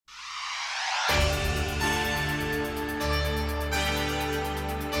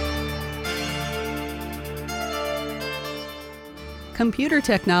Computer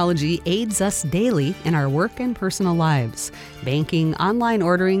technology aids us daily in our work and personal lives. Banking, online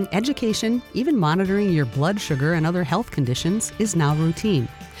ordering, education, even monitoring your blood sugar and other health conditions is now routine.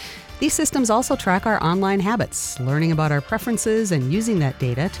 These systems also track our online habits, learning about our preferences and using that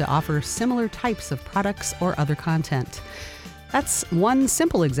data to offer similar types of products or other content. That's one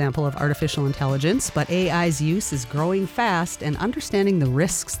simple example of artificial intelligence, but AI's use is growing fast, and understanding the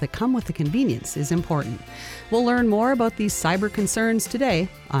risks that come with the convenience is important. We'll learn more about these cyber concerns today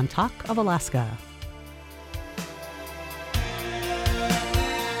on Talk of Alaska.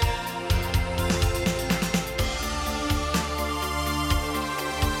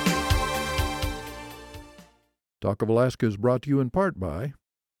 Talk of Alaska is brought to you in part by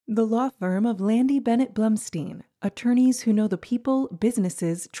the law firm of Landy Bennett Blumstein, attorneys who know the people,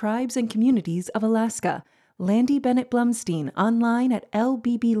 businesses, tribes, and communities of Alaska. Landy Bennett Blumstein, online at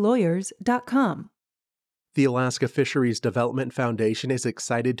lbblawyers.com. The Alaska Fisheries Development Foundation is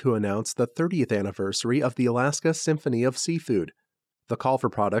excited to announce the 30th anniversary of the Alaska Symphony of Seafood. The call for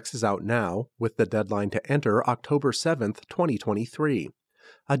products is out now, with the deadline to enter October 7th, 2023.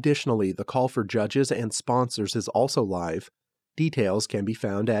 Additionally, the call for judges and sponsors is also live. Details can be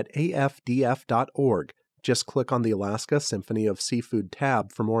found at afdf.org. Just click on the Alaska Symphony of Seafood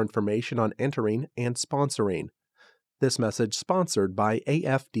tab for more information on entering and sponsoring. This message sponsored by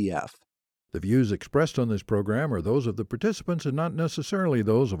AFDF. The views expressed on this program are those of the participants and not necessarily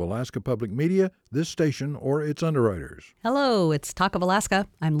those of Alaska Public Media, this station, or its underwriters. Hello, it's Talk of Alaska.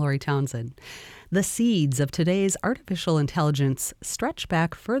 I'm Lori Townsend. The seeds of today's artificial intelligence stretch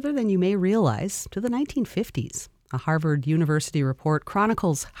back further than you may realize to the 1950s. A Harvard University report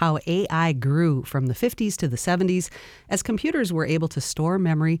chronicles how AI grew from the 50s to the 70s as computers were able to store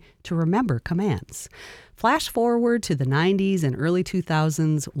memory to remember commands. Flash forward to the 90s and early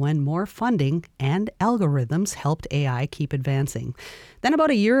 2000s when more funding and algorithms helped AI keep advancing. Then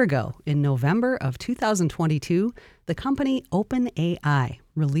about a year ago, in November of 2022, the company OpenAI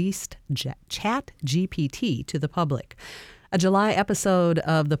released ChatGPT to the public. A July episode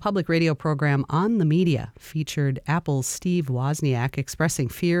of the public radio program On the Media featured Apple's Steve Wozniak expressing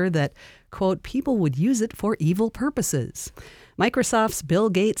fear that, quote, people would use it for evil purposes. Microsoft's Bill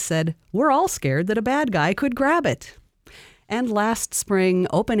Gates said, we're all scared that a bad guy could grab it. And last spring,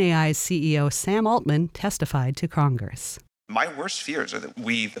 OpenAI's CEO Sam Altman testified to Congress. My worst fears are that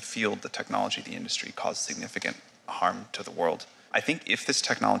we, the field, the technology, the industry, cause significant harm to the world. I think if this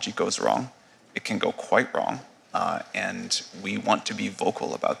technology goes wrong, it can go quite wrong. And we want to be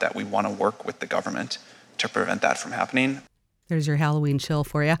vocal about that. We want to work with the government to prevent that from happening. There's your Halloween chill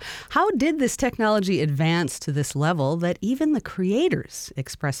for you. How did this technology advance to this level that even the creators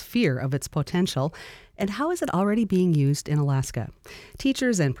express fear of its potential? And how is it already being used in Alaska?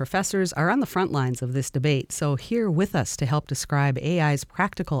 Teachers and professors are on the front lines of this debate, so here with us to help describe AI's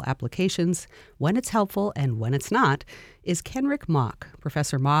practical applications, when it's helpful and when it's not, is Kenrick Mock.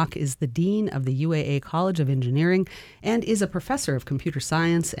 Professor Mock is the Dean of the UAA College of Engineering and is a professor of computer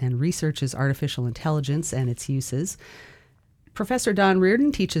science and researches artificial intelligence and its uses. Professor Don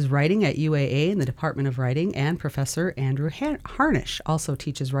Reardon teaches writing at UAA in the Department of Writing, and Professor Andrew Harnish also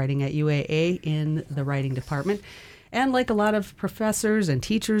teaches writing at UAA in the Writing Department. And like a lot of professors and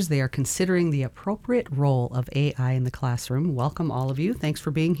teachers, they are considering the appropriate role of AI in the classroom. Welcome, all of you. Thanks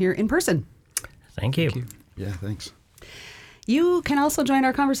for being here in person. Thank you. Yeah, thanks. You can also join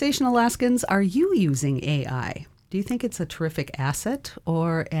our conversation, Alaskans. Are you using AI? Do you think it's a terrific asset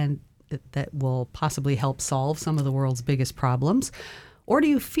that will possibly help solve some of the world's biggest problems? Or do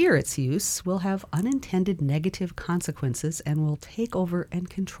you fear its use will have unintended negative consequences and will take over and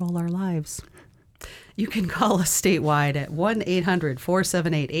control our lives? You can call us statewide at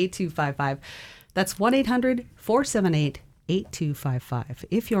 1-800-478-8255. That's 1-800-478-8255.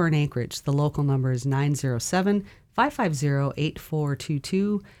 If you're in Anchorage, the local number is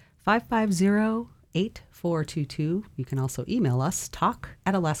 907-550-8422, 550-8422. You can also email us,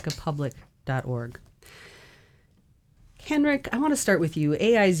 talk@alaskapublic.org. Kenrick, I want to start with you.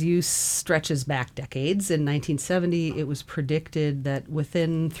 AI's use stretches back decades. In 1970, it was predicted that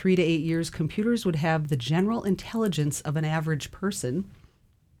within 3 to 8 years, computers would have the general intelligence of an average person.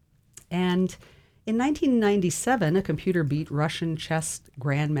 And in 1997, a computer beat Russian chess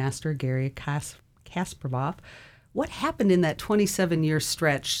grandmaster Garry Kasparov. What happened in that 27-year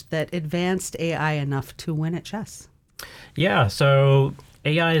stretch that advanced AI enough to win at chess? Yeah, so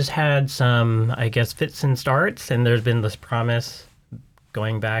AI has had some, fits and starts, and there's been this promise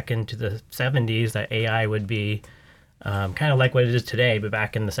going back into the 70s that AI would be kind of like what it is today, but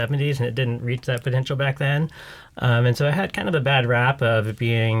back in the 70s, and it didn't reach that potential back then. And so it had kind of a bad rap of it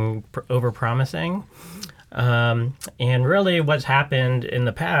being over-promising. And really, what's happened in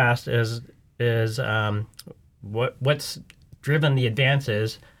the past is what's driven the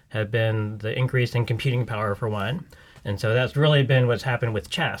advances have been the increase in computing power for one. And so that's really been what's happened with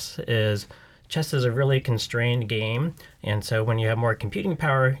chess. Is chess is a really constrained game, and so when you have more computing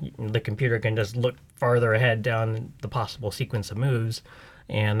power, the computer can just look farther ahead down the possible sequence of moves,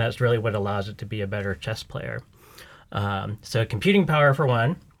 and that's really what allows it to be a better chess player. So computing power for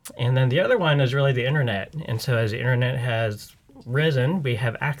one, and then the other one is really the internet. And so as the internet has risen, we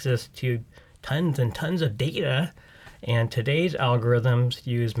have access to tons and tons of data, and today's algorithms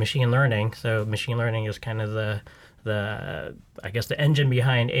use machine learning. So machine learning is kind of the engine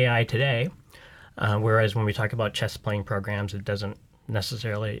behind AI today. Whereas when we talk about chess playing programs, it doesn't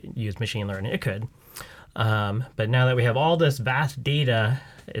necessarily use machine learning. It could. But now that we have all this vast data,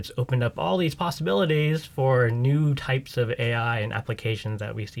 it's opened up all these possibilities for new types of AI and applications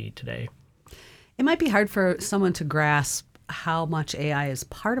that we see today. It might be hard for someone to grasp how much AI is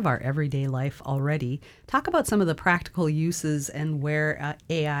part of our everyday life already. Talk about some of the practical uses and where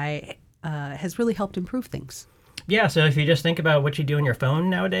AI has really helped improve things. Yeah, so if you just think about what you do on your phone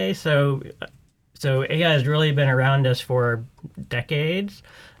nowadays, so AI has really been around us for decades,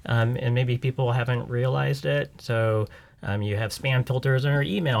 and maybe people haven't realized it. So you have spam filters in your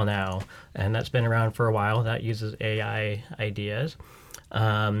email now, and that's been around for a while. That uses AI ideas.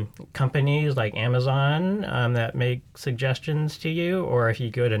 Companies like Amazon that make suggestions to you, or if you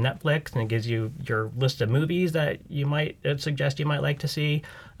go to Netflix and it gives you your list of movies that it suggests you might like to see,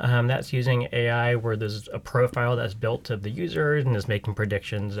 that's using AI, where there's a profile that's built of the user and is making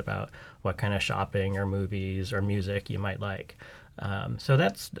predictions about what kind of shopping or movies or music you might like. So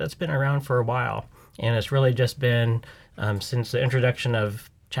that's been around for a while, and it's really just been since the introduction of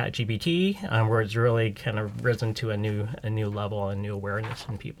ChatGPT, where it's really kind of risen to a new level and new awareness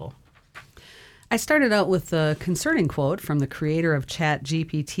in people. I started out with a concerning quote from the creator of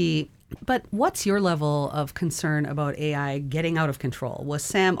ChatGPT, but what's your level of concern about AI getting out of control? Was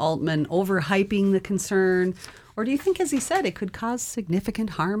Sam Altman overhyping the concern, or do you think, as he said, it could cause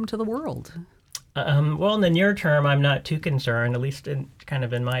significant harm to the world? Well, in the near term, I'm not too concerned, at least in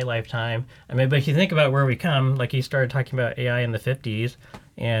my lifetime. I mean, but if you think about where we come, like he started talking about AI in the 50s,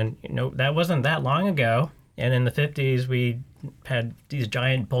 and that wasn't that long ago. And in the 50s, we had these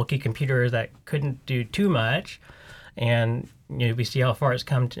giant bulky computers that couldn't do too much. And we see how far it's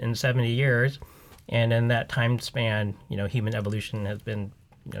come in 70 years. And in that time span, human evolution has been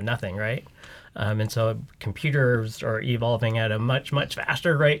nothing, right? And so computers are evolving at a much, much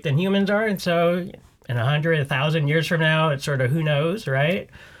faster rate than humans are. And so in 100, 1,000 years from now, it's sort of who knows, right?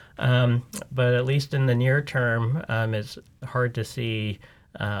 But at least in the near term, it's hard to see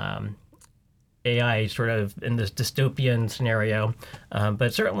AI sort of in this dystopian scenario.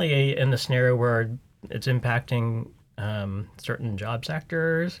 But certainly in the scenario where it's impacting certain job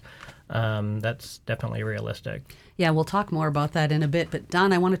sectors, that's definitely realistic. Yeah, we'll talk more about that in a bit. But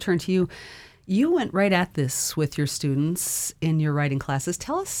Don, I want to turn to you. You went right at this with your students in your writing classes.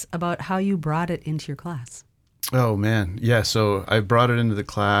 Tell us about how you brought it into your class. Oh, man. Yeah, so I brought it into the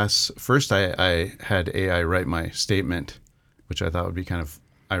class. First, I had AI write my statement, which I thought would be kind of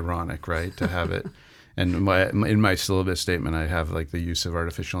ironic, right, to have it. And in my syllabus statement, I have like the use of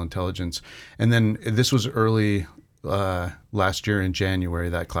artificial intelligence. And then this was early last year in January,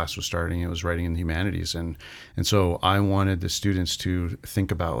 that class was starting. It was writing in the humanities. And so I wanted the students to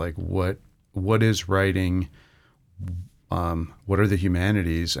think about like what is writing, what are the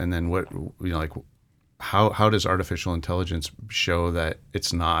humanities, and then how does artificial intelligence show that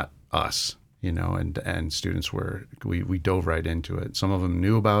it's not us, and students we dove right into it. Some of them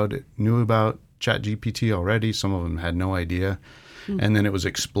knew about ChatGPT already. Some of them had no idea. And then it was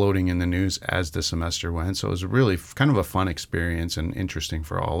exploding in the news as the semester went. So it was really kind of a fun experience and interesting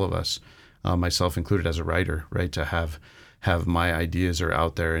for all of us, myself included as a writer, right? To have my ideas are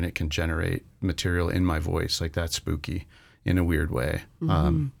out there and it can generate material in my voice. Like, that's spooky in a weird way.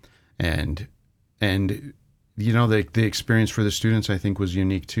 Mm-hmm. And the experience for the students, I think, was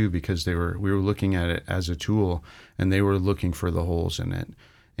unique too, because we were looking at it as a tool, and they were looking for the holes in it,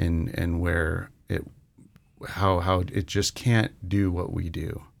 and where how it just can't do what we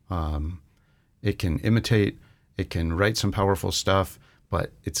do. It can imitate, it can write some powerful stuff,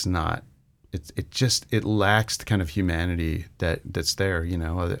 but it's not. It lacks the kind of humanity that's there,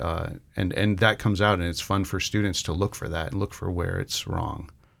 and that comes out, and it's fun for students to look for that and look for where it's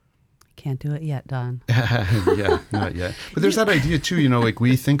wrong. Can't do it yet, Don. Yeah, not yet. But there's that idea too, like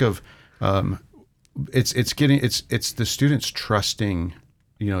we think of, it's the students trusting,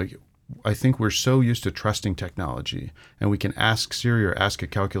 I think we're so used to trusting technology, and we can ask Siri or ask a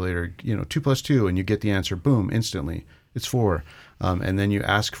calculator, 2 + 2, and you get the answer, boom, instantly. It's 4. And then you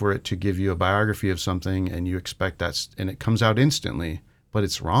ask for it to give you a biography of something, and you expect and it comes out instantly, but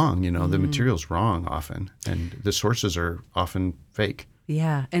it's wrong. The material's wrong often, and the sources are often fake.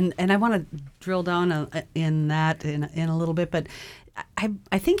 Yeah, and I want to drill down in that in a little bit, but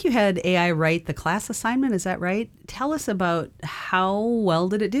I think you had AI write the class assignment. Is that right? Tell us about how well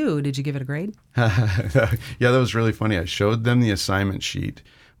did it do? Did you give it a grade? Yeah, that was really funny. I showed them the assignment sheet.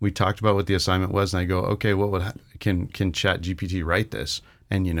 We talked about what the assignment was, and I go, okay, can ChatGPT write this?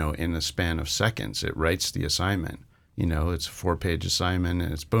 And in the span of seconds, it writes the assignment. It's a 4-page assignment,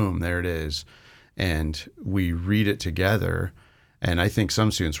 and it's boom, there it is. And we read it together. And I think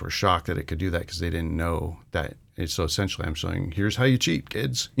some students were shocked that it could do that because they didn't know that. So essentially, I'm saying, here's how you cheat,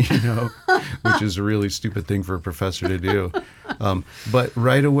 kids, which is a really stupid thing for a professor to do. But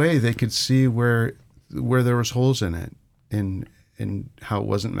right away, they could see where there was holes in it and how it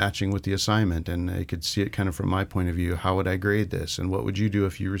wasn't matching with the assignment. And they could see it kind of from my point of view. How would I grade this? And what would you do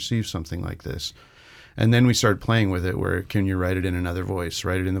if you received something like this? And then we started playing with it, where can you write it in another voice?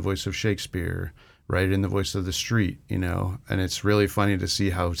 Write it in the voice of Shakespeare. Write it in the voice of the street, and it's really funny to see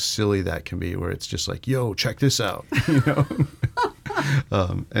how silly that can be, where it's just like, yo, check this out,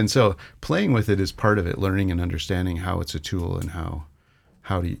 and so playing with it is part of it, learning and understanding how it's a tool and how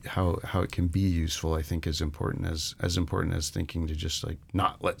it can be useful, I think is important, as important as thinking to just like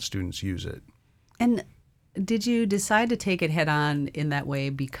not let students use it. And did you decide to take it head on in that way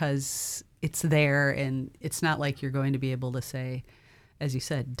because it's there and it's not like you're going to be able to say, as you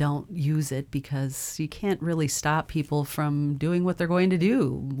said, don't use it, because you can't really stop people from doing what they're going to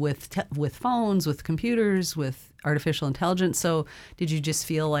do with phones, with computers, with artificial intelligence. So did you just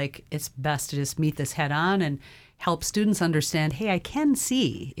feel like it's best to just meet this head on and help students understand, hey, I can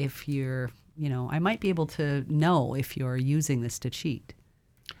see if you're, I might be able to know if you're using this to cheat?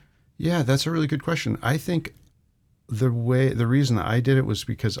 Yeah, that's a really good question. I think the reason I did it was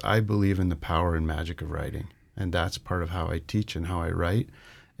because I believe in the power and magic of writing. And that's part of how I teach and how I write,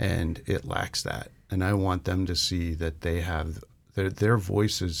 and it lacks that. And I want them to see that they have their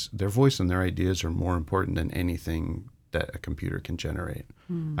voice and their ideas are more important than anything that a computer can generate.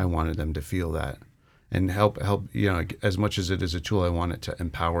 I wanted them to feel that and help. As much as it is a tool, I want it to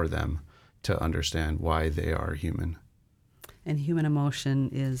empower them to understand why they are human. And human emotion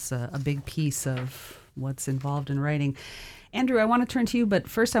is a big piece of what's involved in writing. Andrew, I want to turn to you, but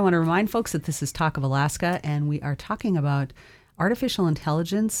first I want to remind folks that this is Talk of Alaska, and we are talking about artificial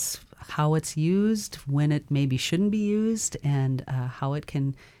intelligence, how it's used, when it maybe shouldn't be used, and how it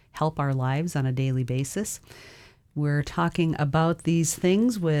can help our lives on a daily basis. We're talking about these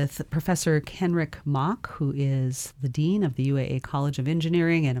things with Professor Kenrick Mock, who is the Dean of the UAA College of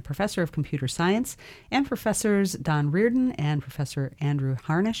Engineering and a Professor of Computer Science, and Professors Don Reardon and Professor Andrew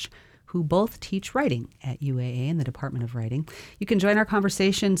Harnish, who both teach writing at UAA in the Department of Writing. You can join our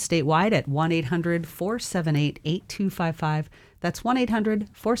conversation statewide at 1-800-478-8255. That's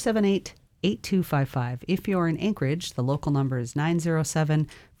 1-800-478-8255. If you're in Anchorage, the local number is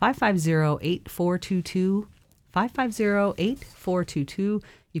 907-550-8422, 550-8422.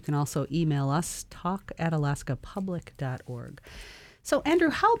 You can also email us, talk@alaskapublic.org. So, Andrew,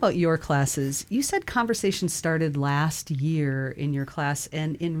 how about your classes? You said conversations started last year in your class,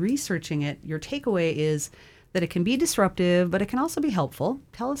 and in researching it, your takeaway is that it can be disruptive, but it can also be helpful.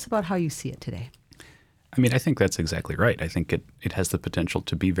 Tell us about how you see it today. I mean, I think that's exactly right. I think it has the potential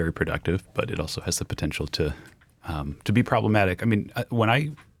to be very productive, but it also has the potential to be problematic. I mean, when I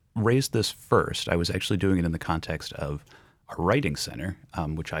raised this first, I was actually doing it in the context of a writing center,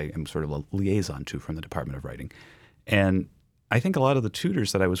 which I am sort of a liaison to from the Department of Writing. And I think a lot of the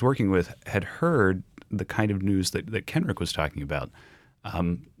tutors that I was working with had heard the kind of news that Kenrick was talking about,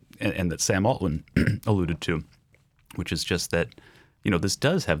 and that Sam Altman alluded to, which is just that, this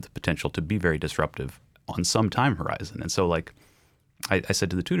does have the potential to be very disruptive on some time horizon. And so, I said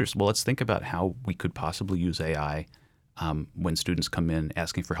to the tutors, well, let's think about how we could possibly use AI when students come in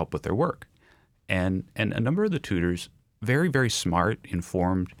asking for help with their work. And a number of the tutors, very, very smart,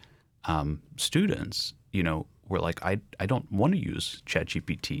 informed students, were like, I don't want to use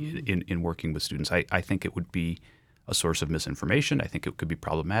ChatGPT in working with students. I think it would be a source of misinformation. I think it could be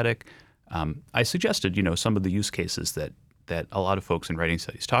problematic. I suggested, some of the use cases that a lot of folks in writing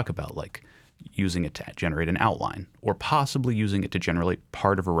studies talk about, like using it to generate an outline, or possibly using it to generate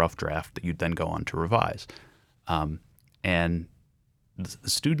part of a rough draft that you'd then go on to revise. And the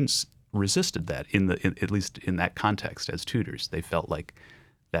students resisted that, at least in that context as tutors. They felt like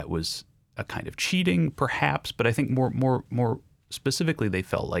that was a kind of cheating, perhaps, but I think more specifically they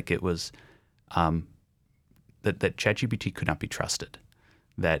felt like it was that ChatGPT could not be trusted,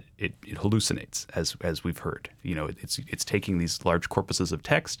 that it hallucinates, as we've heard. It's taking these large corpuses of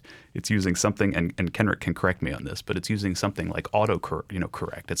text, it's using something, and Kenrick can correct me on this, but it's using something like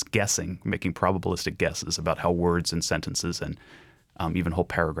correct. It's guessing, making probabilistic guesses about how words and sentences and even whole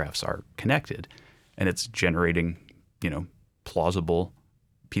paragraphs are connected, and it's generating plausible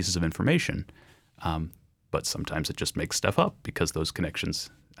pieces of information. But sometimes it just makes stuff up because those connections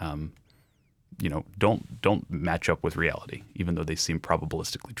don't match up with reality, even though they seem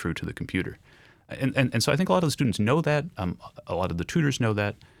probabilistically true to the computer. And so I think a lot of the students know that, a lot of the tutors know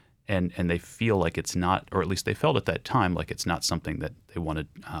that, and they feel like it's not, or at least they felt at that time, like it's not something that they wanted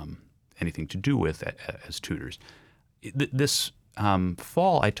anything to do with as tutors. This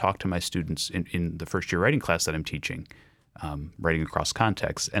fall, I talked to my students in the first year writing class that I'm teaching, writing across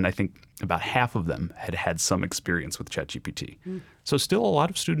contexts, and I think about half of them had some experience with ChatGPT. So still a lot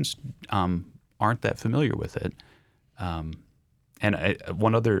of students aren't that familiar with it. And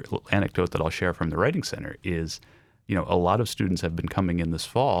one other anecdote that I'll share from the Writing Center is, a lot of students have been coming in this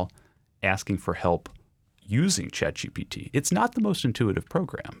fall asking for help using ChatGPT. It's not the most intuitive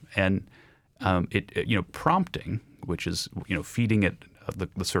program, and prompting, which is feeding it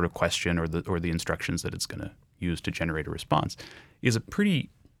the sort of question or the instructions that it's going to use to generate a response, is a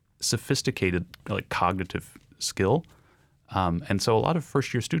pretty sophisticated cognitive skill. And so a lot of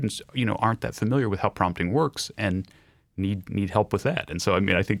first-year students, aren't that familiar with how prompting works and need help with that. And so,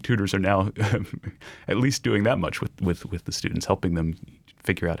 I think tutors are now at least doing that much with the students, helping them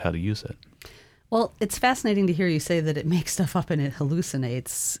figure out how to use it. Well, it's fascinating to hear you say that it makes stuff up and it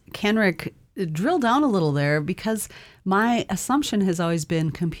hallucinates. Kenrick, drill down a little there, because my assumption has always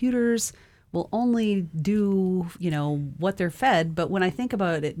been computers will only do, what they're fed. But when I think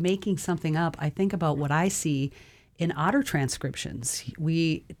about it making something up, I think about what I see in Otter transcriptions.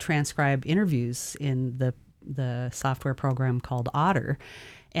 We transcribe interviews in the software program called Otter.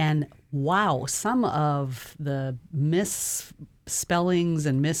 And wow, some of the misspellings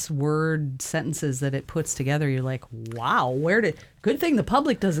and misword sentences that it puts together, you're like, wow, good thing the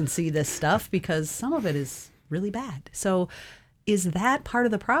public doesn't see this stuff, because some of it is really bad. So is that part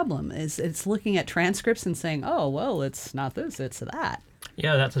of the problem? Is it's looking at transcripts and saying, oh, well, it's not this, it's that?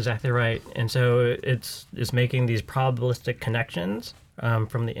 Yeah, that's exactly right. And so it's making these probabilistic connections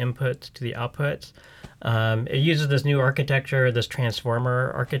from the inputs to the outputs. It uses this new architecture, this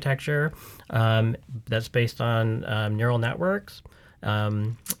transformer architecture that's based on neural networks.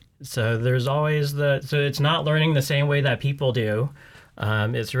 So there's always so it's not learning the same way that people do.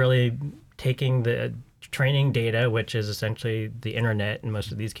 It's really taking the training data, which is essentially the internet in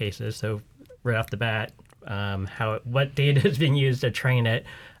most of these cases. So right off the bat, what data is being used to train it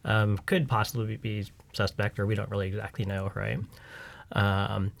could possibly be suspect, or we don't really exactly know, right?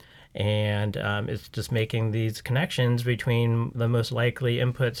 And it's just making these connections between the most likely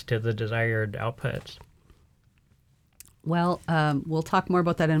inputs to the desired outputs. Well, we'll talk more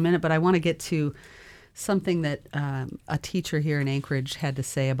about that in a minute, but I want to get to something that a teacher here in Anchorage had to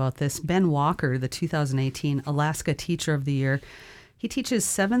say about this. Ben Walker, the 2018 Alaska Teacher of the Year, he teaches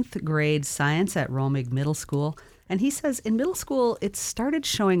 7th grade science at Romig Middle School, and he says in middle school it started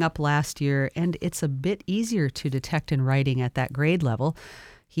showing up last year, and it's a bit easier to detect in writing at that grade level.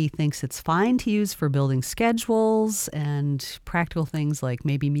 He thinks it's fine to use for building schedules and practical things like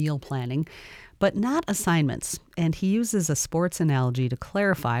maybe meal planning, but not assignments. And he uses a sports analogy to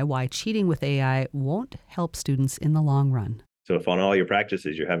clarify why cheating with AI won't help students in the long run. So if on all your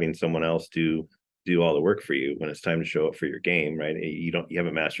practices you're having someone else do all the work for you, when it's time to show up for your game, right? You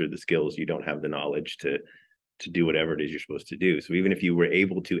haven't mastered the skills, you don't have the knowledge to do whatever it is you're supposed to do. So even if you were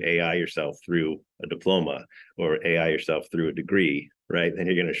able to AI yourself through a diploma or AI yourself through a degree, right, then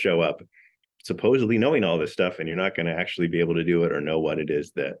you're going to show up supposedly knowing all this stuff, and you're not going to actually be able to do it or know what it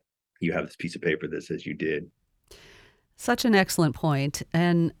is that you have this piece of paper that says you did. Such an excellent point.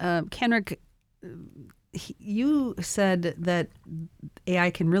 And Kenrick, you said that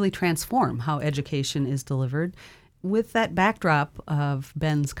AI can really transform how education is delivered. With that backdrop of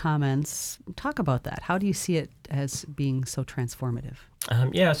Ben's comments, talk about that. How do you see it as being so transformative?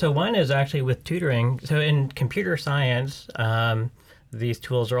 So one is actually with tutoring. So in computer science, these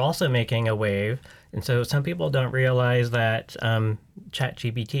tools are also making a wave. And so some people don't realize that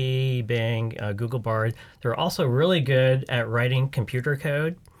ChatGPT, Bing, Google Bard, they're also really good at writing computer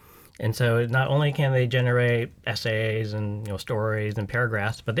code. And so not only can they generate essays and stories and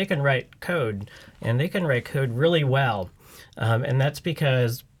paragraphs, but they can write code, and they can write code really well. And that's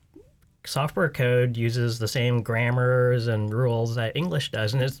because software code uses the same grammars and rules that English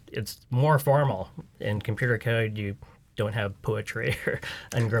does, and it's more formal. In computer code, you don't have poetry or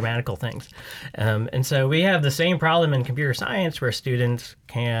ungrammatical things. And so we have the same problem in computer science where students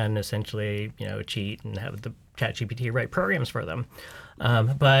can essentially, cheat and have the ChatGPT write programs for them.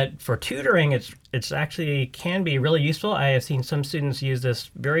 But for tutoring, it's actually can be really useful. I have seen some students use this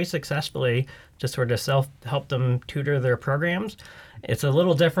very successfully to sort of help them tutor their programs. It's a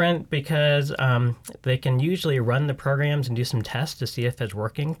little different because they can usually run the programs and do some tests to see if it's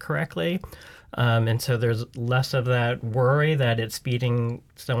working correctly. And so there's less of that worry that it's feeding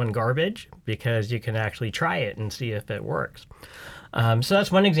someone garbage because you can actually try it and see if it works. So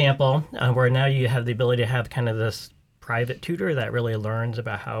that's one example where now you have the ability to have kind of this private tutor that really learns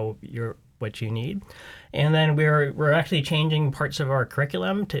about what you need. And then we're actually changing parts of our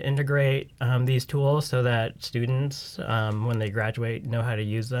curriculum to integrate these tools so that students, when they graduate, know how to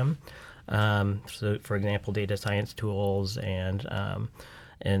use them. So, for example, data science tools, and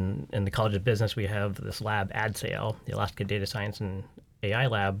in the College of Business, we have this lab, AdSail, the Alaska Data Science and AI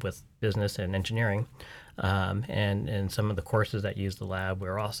Lab with business and engineering. And in some of the courses that use the lab,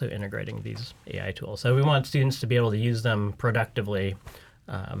 we're also integrating these AI tools. So we want students to be able to use them productively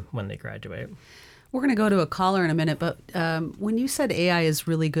when they graduate. We're going to go to a caller in a minute, but when you said AI is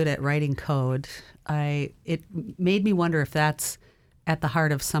really good at writing code, it made me wonder if that's at the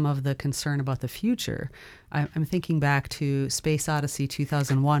heart of some of the concern about the future. I'm thinking back to Space Odyssey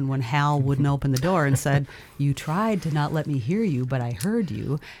 2001 when HAL wouldn't open the door and said, "You tried to not let me hear you, but I heard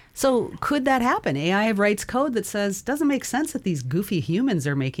you." So could that happen? AI writes code that says, doesn't make sense that these goofy humans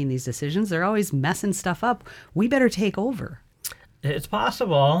are making these decisions. They're always messing stuff up. We better take over. It's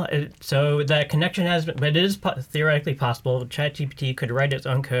possible. So that connection but it is theoretically possible. ChatGPT could write its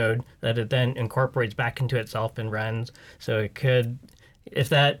own code that it then incorporates back into itself and runs. So it could, if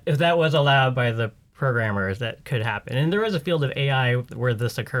that was allowed by the programmers, that could happen. And there is a field of AI where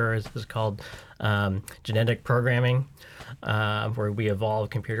this occurs. It's called genetic programming, where we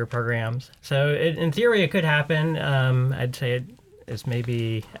evolve computer programs. So in theory, it could happen. I'd say it's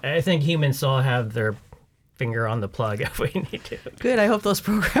maybe. I think humans still have their finger on the plug if we need to. Good. I hope those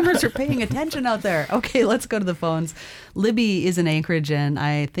programmers are paying attention out there. Okay, let's go to the phones. Libby is in Anchorage and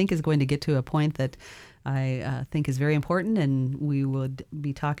I think is going to get to a point that I think is very important, and we would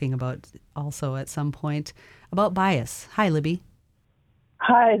be talking about also at some point about bias. Hi, Libby.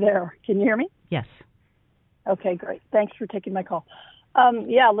 Hi there. Can you hear me? Yes. Okay, great. Thanks for taking my call.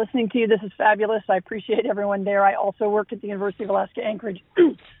 Listening to you, this is fabulous. I appreciate everyone there. I also work at the University of Alaska Anchorage.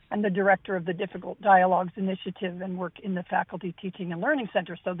 I'm the director of the Difficult Dialogues Initiative and work in the Faculty Teaching and Learning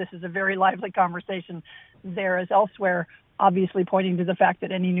Center. So this is a very lively conversation there as elsewhere, obviously pointing to the fact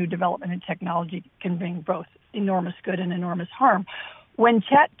that any new development in technology can bring both enormous good and enormous harm. When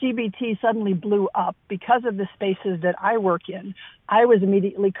ChatGPT suddenly blew up because of the spaces that I work in, I was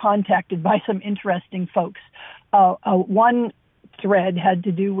immediately contacted by some interesting folks. One thread had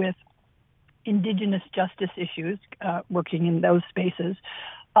to do with Indigenous justice issues, working in those spaces.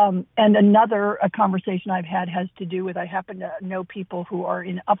 And another conversation I've had has to do with, I happen to know people who are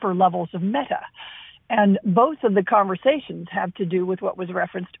in upper levels of Meta. And both of the conversations have to do with what was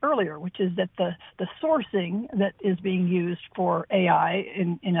referenced earlier, which is that the sourcing that is being used for AI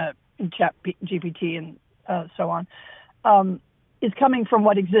in ChatGPT and so on is coming from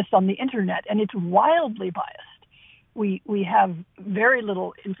what exists on the internet, and it's wildly biased. We have very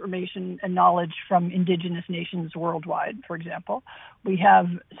little information and knowledge from indigenous nations worldwide, for example. We have,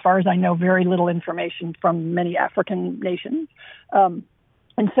 as far as I know, very little information from many African nations, and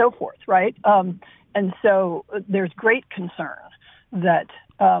so forth, right? And so there's great concern that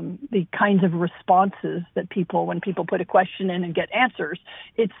the kinds of responses that when people put a question in and get answers,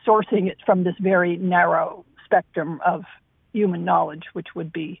 it's sourcing it from this very narrow spectrum of human knowledge, which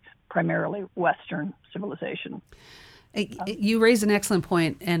would be primarily Western civilization. You raise an excellent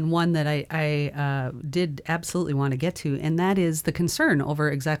point, and one that I did absolutely want to get to, and that is the concern over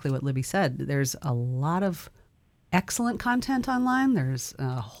exactly what Libby said. There's a lot of excellent content online. There's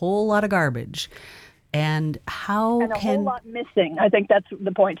a whole lot of garbage. And whole lot missing. I think that's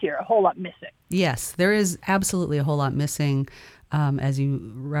the point here, a whole lot missing. Yes, there is absolutely a whole lot missing, as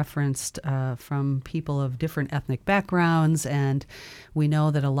you referenced, from people of different ethnic backgrounds. And we know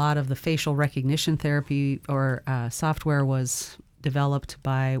that a lot of the facial recognition therapy or software was developed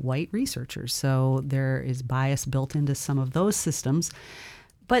by white researchers. So there is bias built into some of those systems.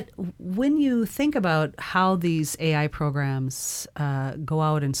 But when you think about how these AI programs go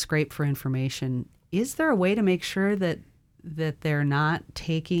out and scrape for information, is there a way to make sure that they're not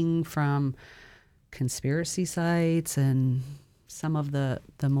taking from conspiracy sites and some of the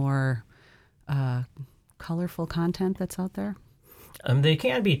more colorful content that's out there? They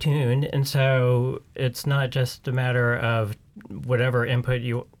can be tuned, and so it's not just a matter of whatever input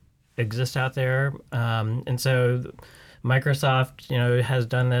you exists out there. And so Microsoft, has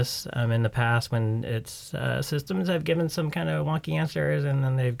done this in the past when its systems have given some kind of wonky answers, and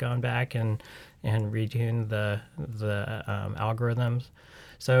then they've gone back and retuned the algorithms.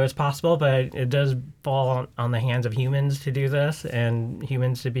 So it's possible, but it does fall on the hands of humans to do this, and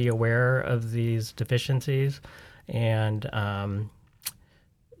humans to be aware of these deficiencies. And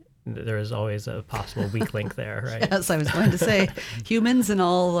there is always a possible weak link there, right? Yes, I was going to say humans and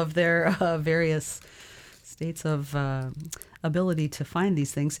all of their various states of ability to find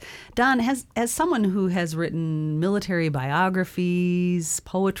these things. Don, as someone who has written military biographies,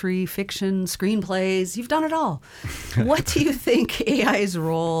 poetry, fiction, screenplays, you've done it all. What do you think AI's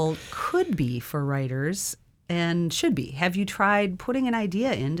role could be for writers and should be? Have you tried putting an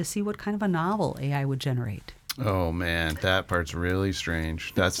idea in to see what kind of a novel AI would generate? Oh man, that part's really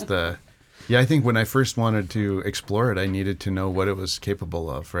strange. Yeah, I think when I first wanted to explore it, I needed to know what it was capable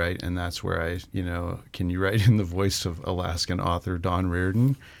of, right? And that's where can you write in the voice of Alaskan author Don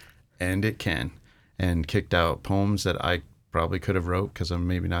Reardon? And it can. And kicked out poems that I probably could have wrote because I'm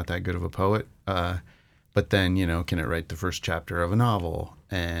maybe not that good of a poet. But then, can it write the first chapter of a novel?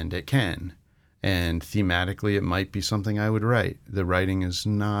 And it can. And thematically, it might be something I would write. The writing is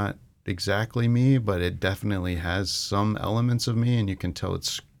not exactly me, but it definitely has some elements of me, and you can tell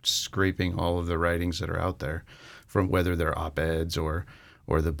it's scraping all of the writings that are out there, from whether they're op-eds or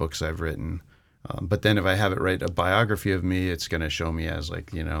the books I've written. But then if I have it write a biography of me, it's going to show me as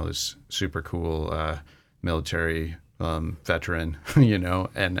this super cool military veteran,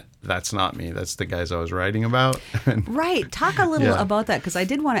 and that's not me. That's the guys I was writing about. Right. Talk a little about that, because I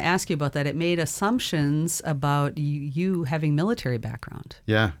did want to ask you about that. It made assumptions about you having military background.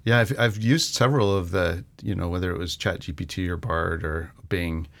 Yeah. I've used several of the, whether it was ChatGPT or Bard or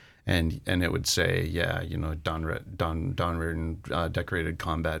Bing, and it would say, Don Reardon, decorated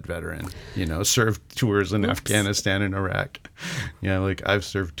combat veteran, served tours in Afghanistan and Iraq. I've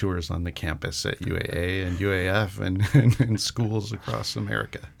served tours on the campus at UAA and UAF and in schools across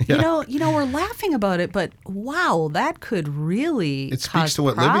America. Yeah. We're laughing about it, but wow, that could really it speaks to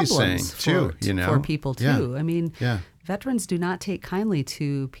what Libby's saying too. For people too. Yeah. I mean, veterans do not take kindly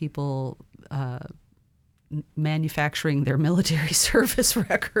to people manufacturing their military service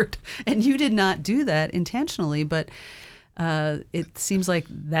record, and you did not do that intentionally, but it seems like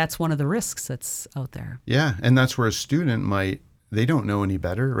that's one of the risks that's out there. Yeah, and that's where a student they don't know any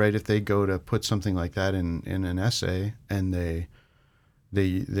better, right? If they go to put something like that in an essay and they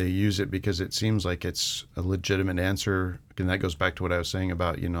use it because it seems like it's a legitimate answer, and that goes back to what I was saying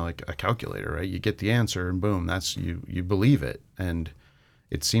about like a calculator, right? You get the answer and boom, that's you believe it, and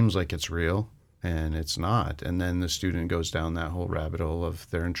it seems like it's real. And it's not. And then the student goes down that whole rabbit hole of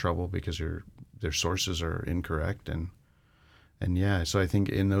they're in trouble because their sources are incorrect. And yeah, so I think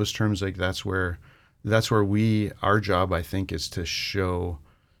in those terms, that's where our job, I think, is to show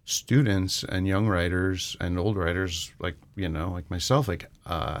students and young writers and old writers like myself,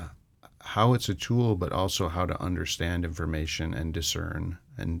 how it's a tool, but also how to understand information and discern.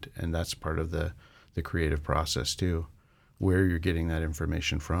 And that's part of the creative process too, where you're getting that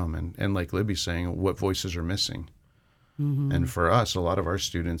information from. And like Libby's saying, what voices are missing. Mm-hmm. And for us, a lot of our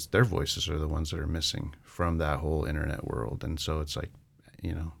students, their voices are the ones that are missing from that whole internet world. And so it's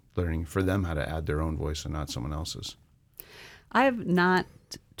learning for them how to add their own voice and not someone else's. I have not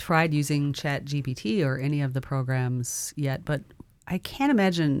tried using ChatGPT or any of the programs yet, but I can't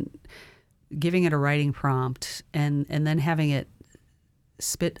imagine giving it a writing prompt and then having it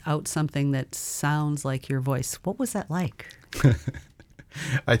spit out something that sounds like your voice. What was that like?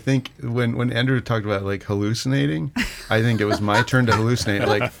 I think when Andrew talked about hallucinating, I think it was my turn to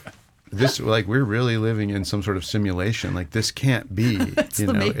hallucinate. We're really living in some sort of simulation. This can't be,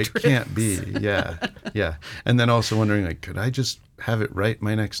 it can't be. Yeah. And then also wondering, could I just have it write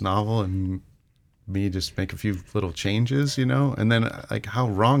my next novel and me just make a few little changes, and then how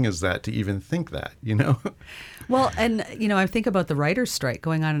wrong is that to even think that, Well, and I think about the writer's strike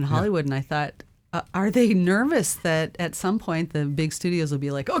going on in Hollywood, and I thought, are they nervous that at some point the big studios will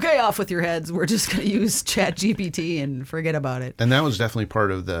be like, okay, off with your heads, we're just going to use ChatGPT and forget about it? And that was definitely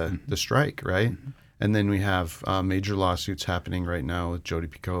part of the strike, right? Mm-hmm. And then we have major lawsuits happening right now with Jodi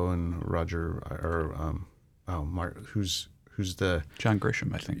Picoult and Roger, who's the John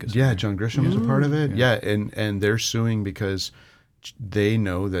Grisham, I think. John Grisham is a part of it. Yeah, and they're suing because they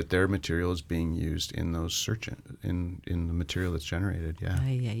know that their material is being used in those in the material that's generated. Yeah.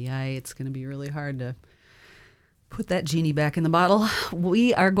 It's going to be really hard to Put that genie back in the bottle.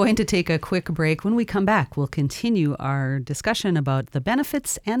 We are going to take a quick break. When we come back, we'll continue our discussion about the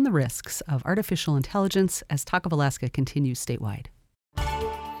benefits and the risks of artificial intelligence as Talk of Alaska continues statewide.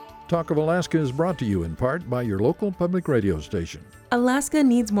 Talk of Alaska is brought to you in part by your local public radio station. Alaska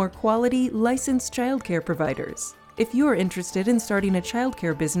needs more quality, licensed childcare providers. If you are interested in starting a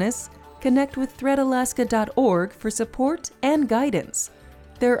childcare business, connect with threadalaska.org for support and guidance.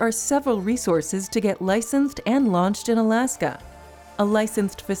 There are several resources to get licensed and launched in Alaska. A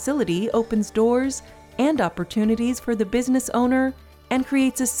licensed facility opens doors and opportunities for the business owner and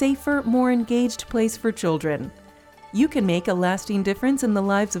creates a safer, more engaged place for children. You can make a lasting difference in the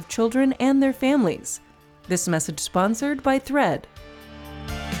lives of children and their families. This message sponsored by Thread.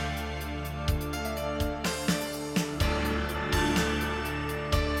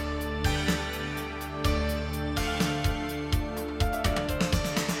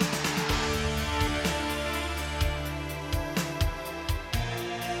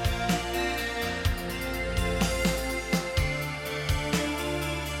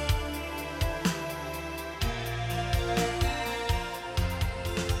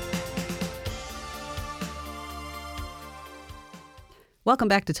 Welcome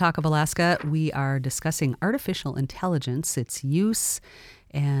back to Talk of Alaska. We are discussing artificial intelligence, its use,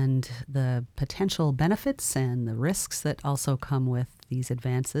 and the potential benefits and the risks that also come with these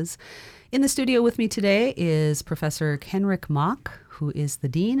advances. In the studio with me today is Professor Kenrick Mock, who is the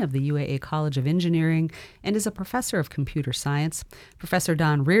Dean of the UAA College of Engineering and is a professor of computer science. Professor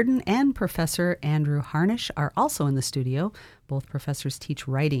Don Reardon and Professor Andrew Harnish are also in the studio. Both professors teach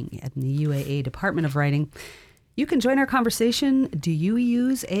writing at the UAA Department of Writing. You can join our conversation. Do you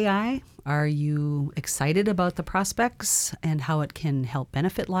use AI? Are you excited about the prospects and how it can help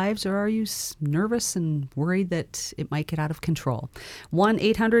benefit lives, or are you nervous and worried that it might get out of control?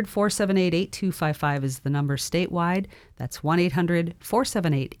 1-800-478-8255 is the number statewide. That's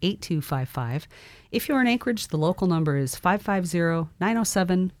 1-800-478-8255. If you're in Anchorage, the local number is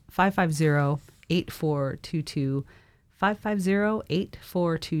 550-907-550-8422.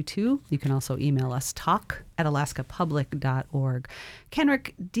 550-8422. You can also email us, talk@alaskapublic.org.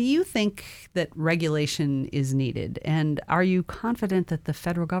 Kenrick, do you think that regulation is needed? And are you confident that the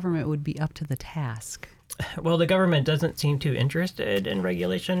federal government would be up to the task? Well, the government doesn't seem too interested in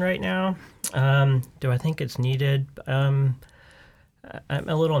regulation right now. Do I think it's needed? I'm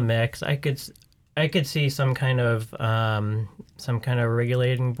a little mixed. I could see some kind of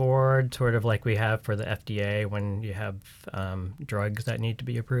regulating board, sort of like we have for the FDA when you have drugs that need to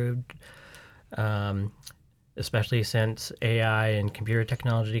be approved, especially since AI and computer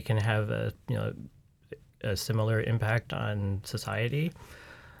technology can have a similar impact on society.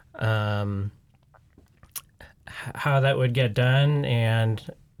 How that would get done and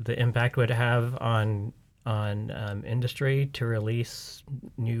the impact would have on industry to release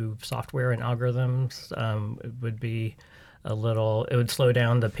new software and algorithms it would be it would slow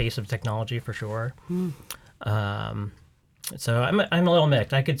down the pace of technology for sure. So I'm a little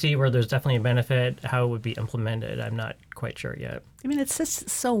mixed. I could see where there's definitely a benefit. How it would be implemented, I'm not quite sure yet. I mean, it's just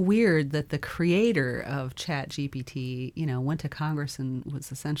so weird that the creator of ChatGPT, went to Congress and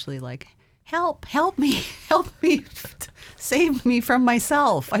was essentially like, help me, save me from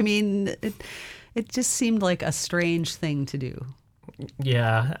myself. I mean, it just seemed like a strange thing to do.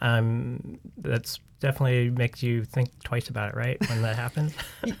 Yeah, that's definitely makes you think twice about it, right, when that happens?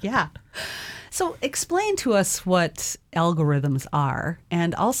 Yeah. So explain to us what algorithms are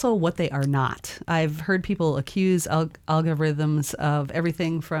and also what they are not. I've heard people accuse algorithms of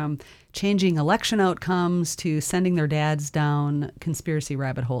everything from changing election outcomes to sending their dads down conspiracy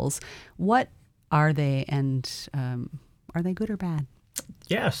rabbit holes. What are they, and are they good or bad?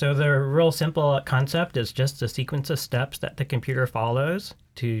 Yeah, so the real simple concept is just a sequence of steps that the computer follows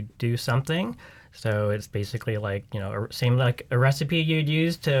to do something. So it's basically like, same like a recipe you'd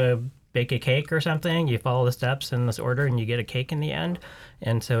use to bake a cake or something. You follow the steps in this order and you get a cake in the end.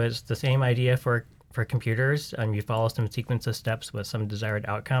 And so it's the same idea for computers. You follow some sequence of steps with some desired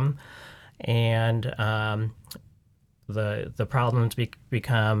outcome. And the problems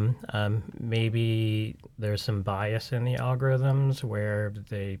become maybe there's some bias in the algorithms where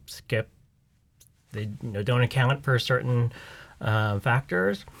they don't account for certain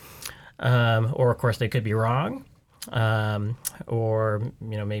factors, or of course they could be wrong, or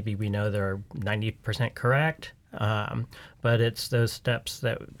maybe we know they're 90% correct, but it's those steps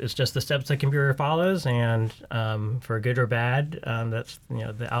it's just the steps the computer follows, and for good or bad, that's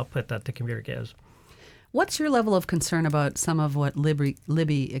the output that the computer gives. What's your level of concern about some of what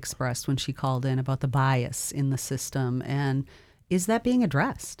Libby expressed when she called in about the bias in the system, and is that being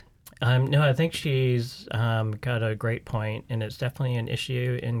addressed? No, I think she's got a great point, and it's definitely an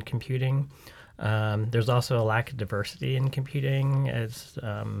issue in computing. There's also a lack of diversity in computing, as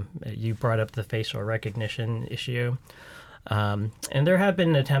you brought up the facial recognition issue. And there have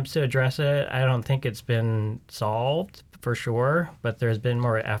been attempts to address it. I don't think it's been solved for sure, but there's been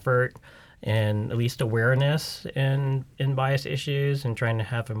more effort and at least awareness in bias issues and trying to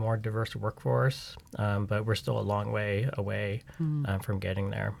have a more diverse workforce. But we're still a long way away from getting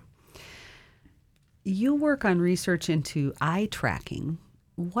there. You work on research into eye tracking.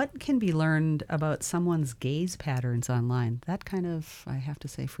 What can be learned about someone's gaze patterns online? That kind of, I have to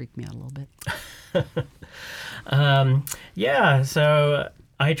say, freaked me out a little bit. Yeah, so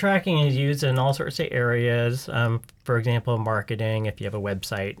eye tracking is used in all sorts of areas. For example, marketing. If you have a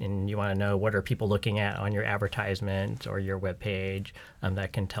website and you want to know what are people looking at on your advertisement or your web page,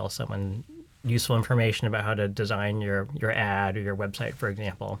 that can tell someone useful information about how to design your ad or your website, for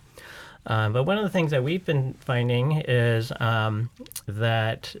example. But one of the things that we've been finding is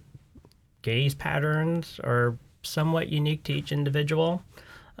that gaze patterns are somewhat unique to each individual.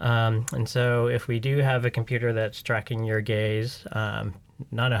 And so if we do have a computer that's tracking your gaze,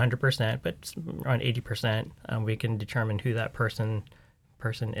 not 100%, but around 80%, we can determine who that person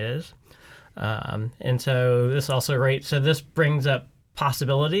is. And so this also so this brings up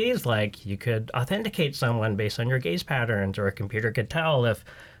possibilities, like you could authenticate someone based on your gaze patterns, or a computer could tell if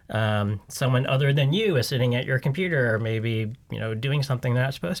someone other than you is sitting at your computer, or maybe doing something they're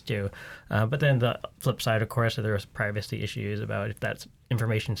not supposed to. But then the flip side, of course, there's privacy issues about if that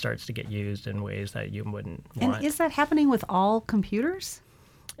information starts to get used in ways that you wouldn't want. And is that happening with all computers?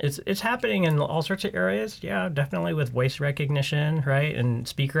 It's happening in all sorts of areas. Yeah, definitely with voice recognition, right, and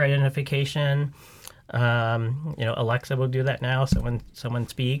speaker identification. Alexa will do that now. So when someone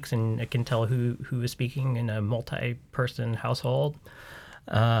speaks, and it can tell who is speaking in a multi-person household.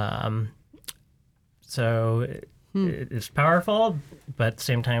 So it's powerful, but at the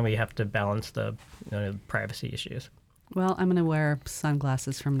same time, we have to balance the privacy issues. Well, I'm going to wear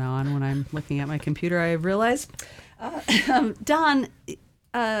sunglasses from now on when I'm looking at my computer, I realized. Don,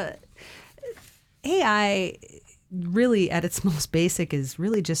 AI really at its most basic is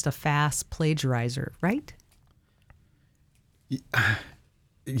really just a fast plagiarizer, right?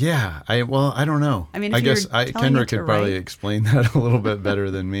 Yeah, I don't know. I mean, I guess Kendra could probably explain that a little bit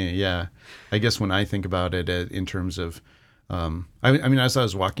better than me. Yeah, I guess when I think about it in terms of, I mean, as I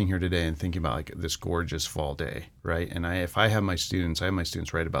was walking here today and thinking about like this gorgeous fall day, right? And if I have my students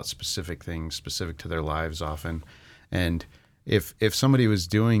write about specific things specific to their lives often, and if somebody was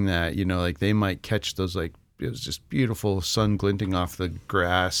doing that, like they might catch those, like it was just beautiful sun glinting off the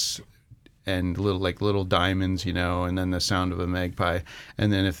grass and little diamonds, and then the sound of a magpie.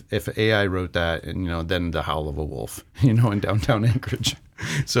 And then if AI wrote that, and then the howl of a wolf, in downtown Anchorage.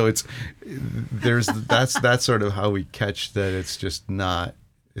 So that's sort of how we catch that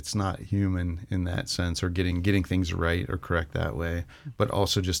it's not human in that sense, or getting things right or correct that way, but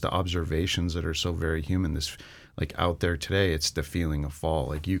also just the observations that are so very human. This, like out there today, it's the feeling of fall.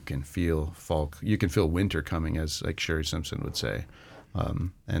 Like you can feel fall, you can feel winter coming, as like Sherry Simpson would say.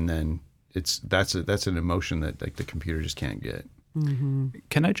 And then that's an emotion that like the computer just can't get. Mm-hmm.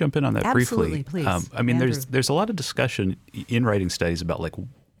 Can I jump in on that Absolutely, briefly? Please. I mean, Andrew. there's a lot of discussion in writing studies about like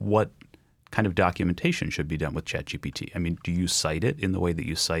what kind of documentation should be done with ChatGPT. I mean, do you cite it in the way that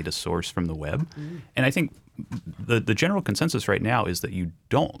you cite a source from the web? Mm-hmm. And I think the general consensus right now is that you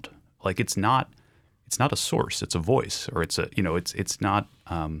don't. Like it's not a source, it's a voice, or it's not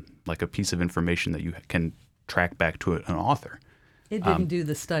like a piece of information that you can track back to an author. It didn't do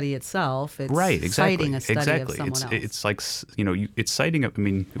the study itself. It's right, exactly, citing a study of someone else. It's like, it's citing. I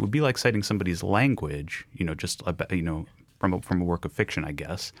mean, it would be like citing somebody's language. Just from a work of fiction, I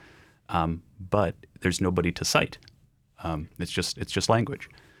guess. But there's nobody to cite. It's just language.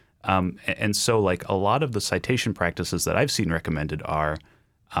 And so, like a lot of the citation practices that I've seen recommended are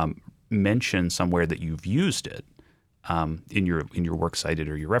mention somewhere that you've used it. In your works cited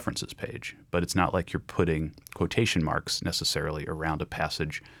or your references page, but it's not like you're putting quotation marks necessarily around a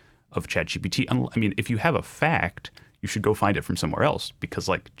passage of ChatGPT. I mean, if you have a fact, you should go find it from somewhere else, because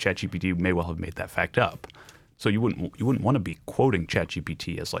like ChatGPT may well have made that fact up. So you wouldn't want to be quoting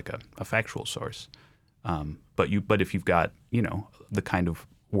ChatGPT as like a factual source. But if you've got the kind of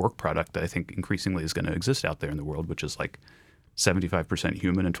work product that I think increasingly is going to exist out there in the world, which is like 75%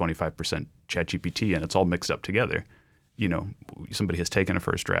 human and 25% ChatGPT, and it's all mixed up together. Somebody has taken a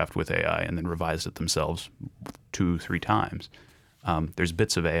first draft with AI and then revised it themselves 2-3 times. There's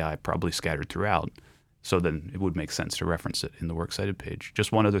bits of AI probably scattered throughout, so then it would make sense to reference it in the works cited page.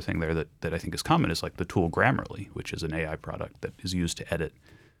 Just one other thing there that I think is common is like the tool Grammarly, which is an AI product that is used to edit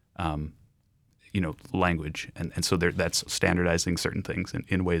language. And so that's standardizing certain things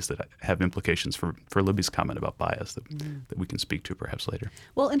in ways that have implications for Libby's comment about bias that we can speak to perhaps later.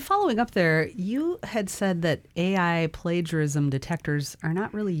 Well, in following up there, you had said that AI plagiarism detectors are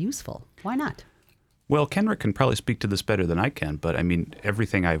not really useful. Why not? Well, Kenrick can probably speak to this better than I can, but I mean,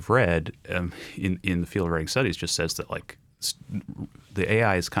 everything I've read in the field of writing studies just says that the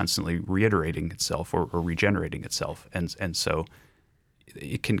AI is constantly reiterating itself or regenerating itself. And so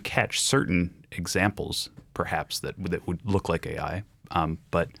it can catch certain examples, perhaps, that would look like AI.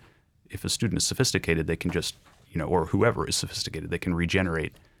 But if a student is sophisticated, they can just, or whoever is sophisticated, they can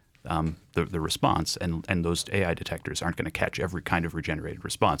regenerate the response. And those AI detectors aren't going to catch every kind of regenerated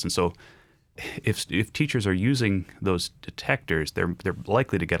response. And so if teachers are using those detectors, they're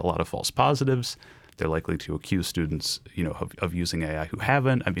likely to get a lot of false positives. They're likely to accuse students, of using AI who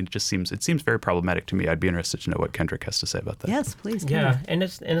haven't. I mean, it seems very problematic to me. I'd be interested to know what Kendrick has to say about that. Yes, please. Yeah, and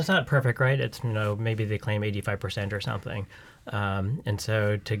it's not perfect, right? It's maybe they claim 85% or something, and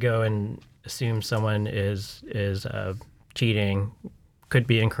so to go and assume someone is cheating could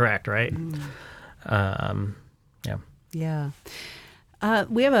be incorrect, right? Yeah. Yeah.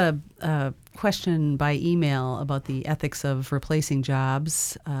 We have a question by email about the ethics of replacing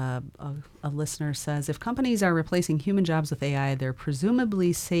jobs. A listener says, if companies are replacing human jobs with AI, they're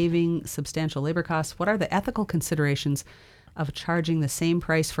presumably saving substantial labor costs. What are the ethical considerations of charging the same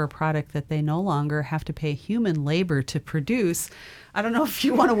price for a product that they no longer have to pay human labor to produce? I don't know if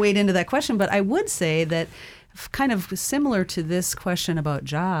you want to wade into that question, but I would say that kind of similar to this question about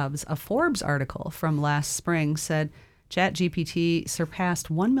jobs, a Forbes article from last spring said, ChatGPT surpassed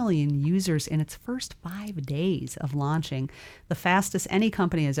 1 million users in its first 5 days of launching, the fastest any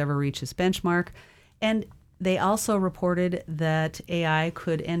company has ever reached this benchmark. And they also reported that AI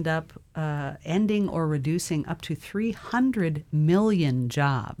could end up ending or reducing up to 300 million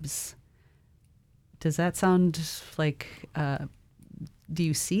jobs. Does that sound like, do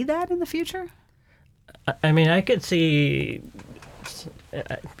you see that in the future? I mean, I could see...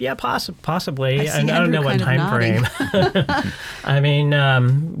 Yeah, possibly. I don't know what time frame. I mean,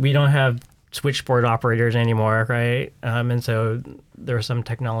 we don't have switchboard operators anymore, right? And so there are some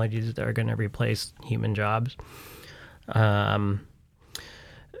technologies that are going to replace human jobs.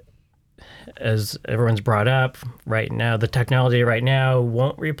 As everyone's brought up, right now, the technology right now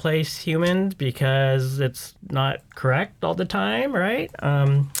won't replace humans because it's not correct all the time, right?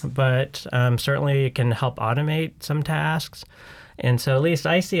 But certainly it can help automate some tasks. And so at least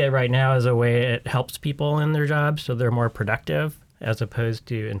I see it right now as a way it helps people in their jobs so they're more productive as opposed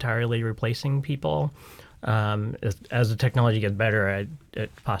to entirely replacing people. As the technology gets better,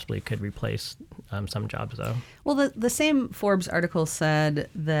 it possibly could replace some jobs, though. Well, the same Forbes article said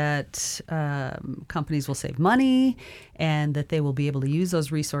that companies will save money and that they will be able to use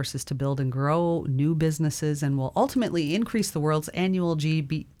those resources to build and grow new businesses and will ultimately increase the world's annual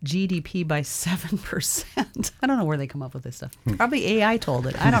GDP by 7%. I don't know where they come up with this stuff. Probably AI told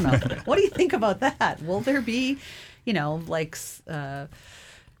it. I don't know. What do you think about that? Will there be, will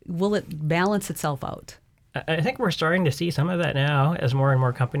it balance itself out? I think we're starting to see some of that now as more and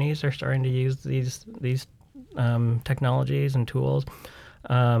more companies are starting to use these technologies and tools.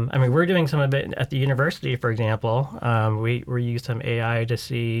 I mean, we're doing some of it at the university, for example. We use some AI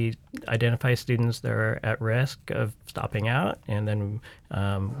to identify students that are at risk of stopping out, and then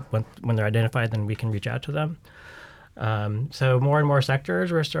when they're identified, then we can reach out to them. So more and more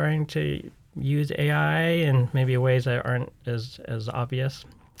sectors we're starting to use AI in maybe ways that aren't as obvious.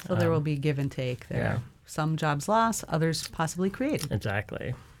 So there will be give and take there. Yeah. Some jobs lost, others possibly created.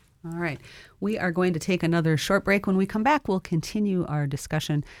 Exactly. All right. We are going to take another short break. When we come back, we'll continue our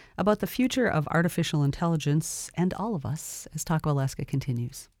discussion about the future of artificial intelligence and all of us as Talk of Alaska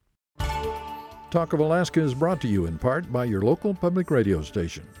continues. Talk of Alaska is brought to you in part by your local public radio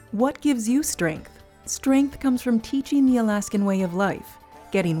station. What gives you strength? Strength comes from teaching the Alaskan way of life,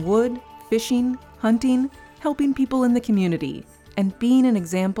 getting wood, fishing, hunting, helping people in the community, and being an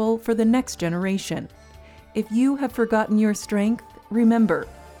example for the next generation. If you have forgotten your strength, remember,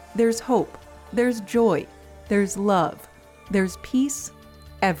 there's hope, there's joy, there's love, there's peace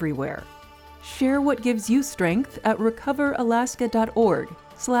everywhere. Share what gives you strength at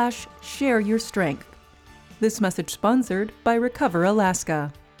recoveralaska.org/share your strength. This message sponsored by Recover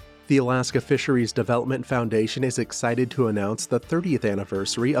Alaska. The Alaska Fisheries Development Foundation is excited to announce the 30th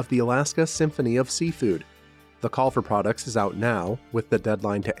anniversary of the Alaska Symphony of Seafood. The call for products is out now, with the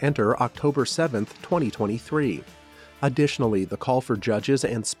deadline to enter October 7th, 2023. Additionally, the call for judges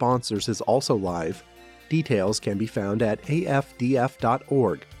and sponsors is also live. Details can be found at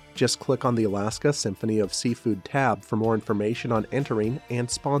afdf.org. Just click on the Alaska Symphony of Seafood tab for more information on entering and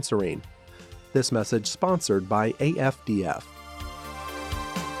sponsoring. This message sponsored by AFDF.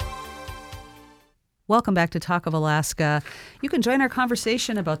 Welcome back to Talk of Alaska. You can join our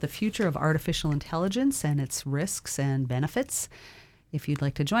conversation about the future of artificial intelligence and its risks and benefits. If you'd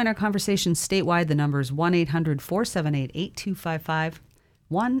like to join our conversation statewide, the number is 1-800-478-8255,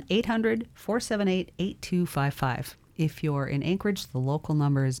 1-800-478-8255. If you're in Anchorage, the local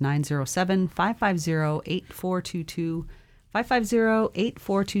number is 907-550-8422,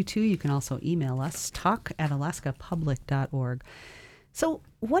 550-8422. You can also email us, talk@alaskapublic.org. So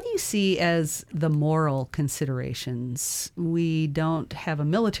what do you see as the moral considerations? We don't have a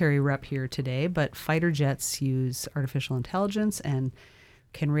military rep here today, but fighter jets use artificial intelligence and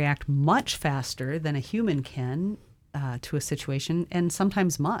can react much faster than a human can to a situation, and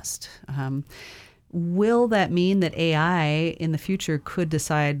sometimes must. Will that mean that AI in the future could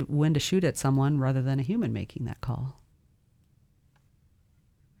decide when to shoot at someone rather than a human making that call?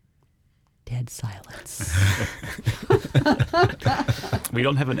 Dead silence. We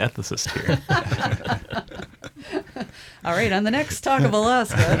don't have an ethicist here. All right, on the next Talk of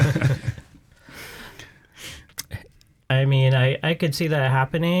Alaska. I mean, I could see that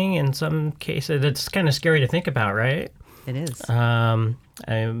happening in some cases. It's kind of scary to think about, right? It is.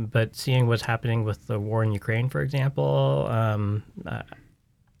 But seeing what's happening with the war in Ukraine, for example,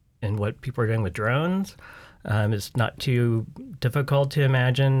 and what people are doing with drones, it's not too difficult to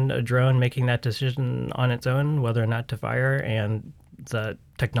imagine a drone making that decision on its own, whether or not to fire, and the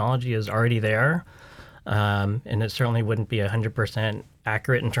technology is already there. And it certainly wouldn't be 100%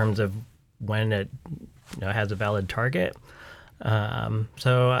 accurate in terms of when it has a valid target.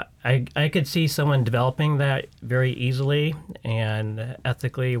 So I could see someone developing that very easily, and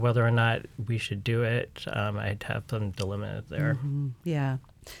ethically, whether or not we should do it, I'd have some dilemma there. Mm-hmm. Yeah.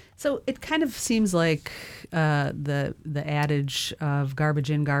 So it kind of seems like the adage of garbage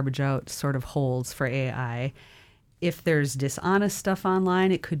in, garbage out sort of holds for AI. If there's dishonest stuff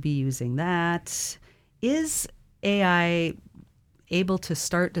online, it could be using that. Is AI able to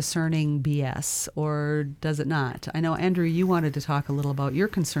start discerning BS, or does it not? I know, Andrew, you wanted to talk a little about your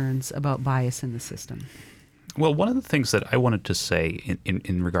concerns about bias in the system. Well, one of the things that I wanted to say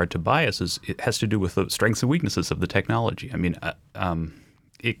in regard to bias is it has to do with the strengths and weaknesses of the technology. I mean,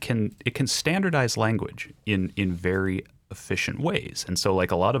 it can standardize language in very efficient ways. And so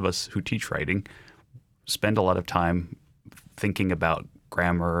like a lot of us who teach writing spend a lot of time thinking about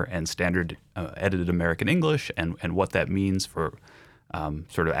grammar and standard edited American English and what that means for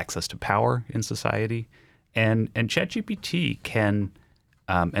sort of access to power in society. And ChatGPT can,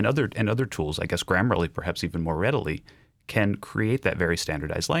 and other tools, I guess Grammarly perhaps even more readily, can create that very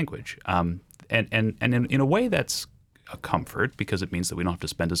standardized language. And in a way that's a comfort, because it means that we don't have to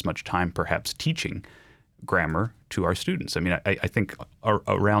spend as much time perhaps teaching grammar to our students. I mean, I think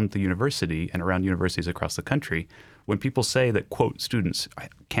around the university and around universities across the country, when people say that, quote, students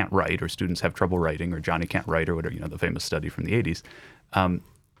can't write or students have trouble writing or Johnny can't write or whatever, the famous study from the 80s,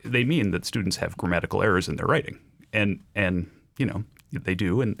 they mean that students have grammatical errors in their writing. And they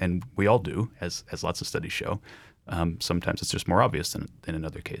do, and we all do, as lots of studies show. Sometimes it's just more obvious than in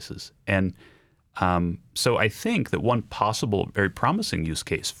other cases. And so I think that one possible, very promising use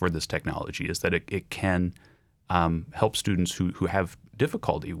case for this technology is that it can help students who have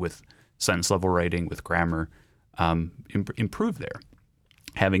difficulty with sentence-level writing, with grammar, improve there.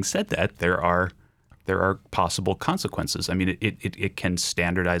 Having said that, there are possible consequences. I mean, it can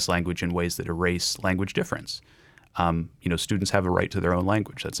standardize language in ways that erase language difference. Students have a right to their own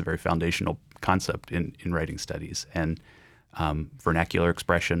language. That's a very foundational concept in writing studies. And vernacular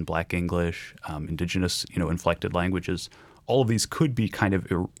expression, Black English, indigenous, inflected languages, all of these could be kind of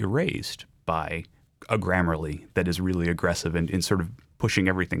erased by a Grammarly that is really aggressive in sort of pushing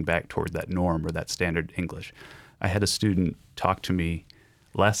everything back toward that norm or that standard English. I had a student talk to me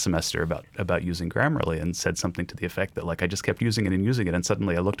last semester about using Grammarly and said something to the effect that, like, I just kept using it, and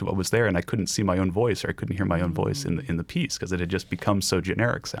suddenly I looked at what was there and I couldn't see my own voice, or I couldn't hear my own voice in the piece because it had just become so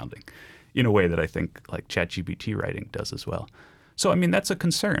generic sounding, in a way that I think like ChatGPT writing does as well. So, I mean, that's a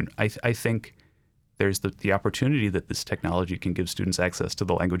concern. I think there's the opportunity that this technology can give students access to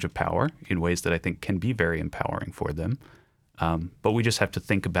the language of power in ways that I think can be very empowering for them. But we just have to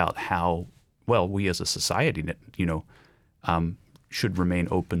think about how, well, we as a society, should remain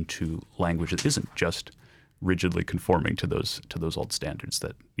open to language that isn't just rigidly conforming to those old standards.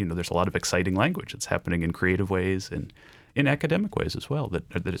 That, there's a lot of exciting language that's happening in creative ways and in academic ways as well,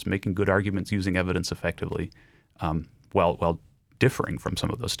 that is making good arguments, using evidence effectively, while differing from some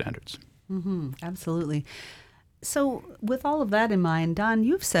of those standards. Mm-hmm, absolutely. So, with all of that in mind, Don,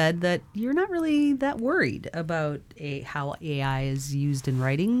 you've said that you're not really that worried about how AI is used in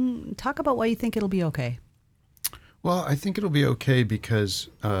writing. Talk about why you think it'll be okay. Well, I think it'll be okay because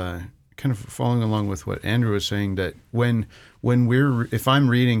kind of following along with what Andrew was saying, that if I'm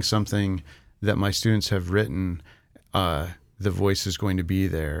reading something that my students have written, the voice is going to be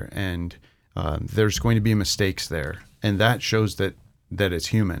there, and there's going to be mistakes there, and that shows that it's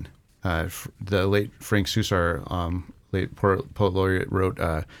human. The late Frank Susar, late poet laureate, wrote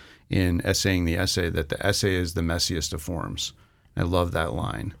in Essaying the Essay that the essay is the messiest of forms. I love that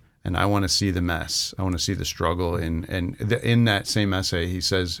line. And I want to see the mess. I want to see the struggle. In that same essay, he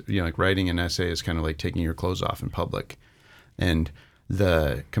says, like writing an essay is kind of like taking your clothes off in public. And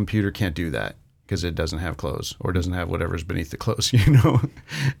the computer can't do that because it doesn't have clothes or doesn't have whatever's beneath the clothes,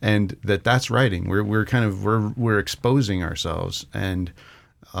 And that's writing. We're exposing ourselves, and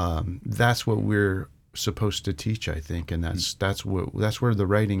that's what we're supposed to teach, I think. And that's where the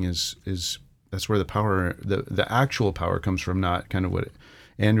writing is. That's where the power, the actual power comes from, not kind of what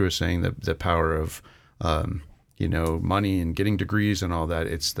Andrew was saying, the power of, money and getting degrees and all that.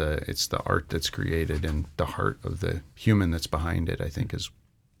 It's the art that's created and the heart of the human that's behind it, I think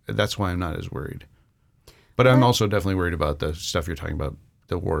that's why I'm not as worried. But I'm also definitely worried about the stuff you're talking about,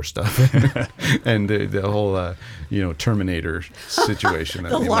 the war stuff and the whole, Terminator situation.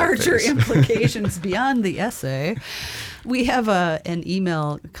 The larger implications beyond the essay. We have an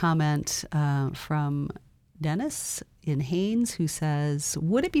email comment from Dennis in Haines, who says,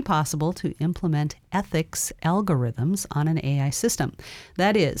 would it be possible to implement ethics algorithms on an AI system?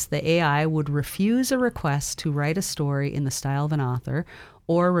 That is, the AI would refuse a request to write a story in the style of an author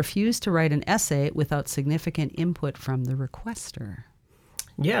or refuse to write an essay without significant input from the requester.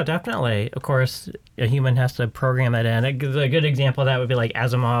 Yeah, definitely. Of course, a human has to program that in. A good example of that would be like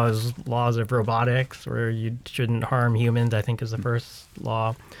Asimov's laws of robotics, where you shouldn't harm humans, I think is the first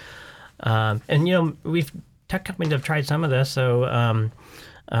law. Tech companies have tried some of this. So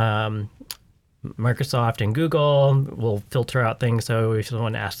Microsoft and Google will filter out things. So if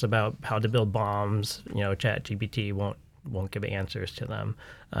someone asks about how to build bombs, ChatGPT won't give answers to them.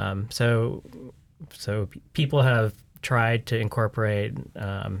 So people have tried to incorporate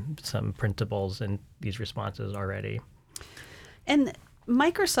some principles in these responses already. And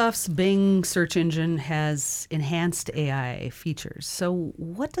Microsoft's Bing search engine has enhanced AI features. So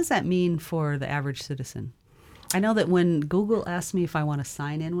what does that mean for the average citizen? I know that when Google asks me if I want to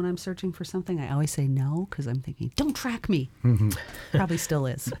sign in when I'm searching for something, I always say no because I'm thinking, don't track me. Probably still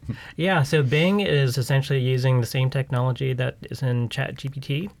is. Yeah, so Bing is essentially using the same technology that is in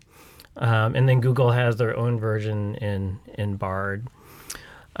ChatGPT. And then Google has their own version in Bard.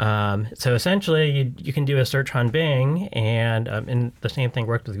 So essentially, you can do a search on Bing, and the same thing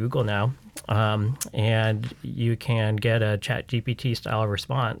worked with Google now. And you can get a ChatGPT style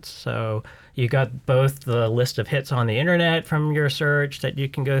response. So you got both the list of hits on the internet from your search that you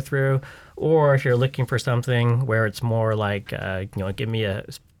can go through, or if you're looking for something where it's more like, give me a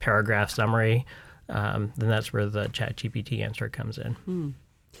paragraph summary, then that's where the ChatGPT answer comes in.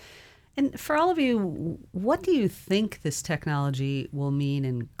 And for all of you, what do you think this technology will mean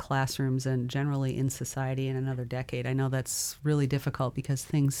in classrooms and generally in society in another decade? I know that's really difficult because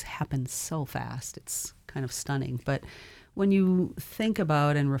things happen so fast. It's kind of stunning. But when you think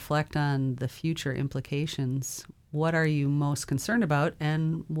about and reflect on the future implications, what are you most concerned about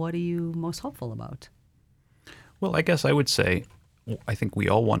and what are you most hopeful about? Well, I guess I would say I think we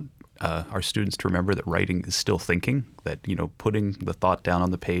all want our students to remember that writing is still thinking, that, putting the thought down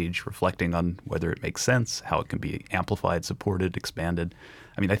on the page, reflecting on whether it makes sense, how it can be amplified, supported, expanded.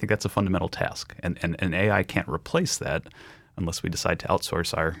 I mean, I think that's a fundamental task. And AI can't replace that unless we decide to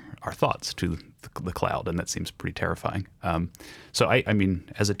outsource our thoughts to the cloud, and that seems pretty terrifying. So I mean,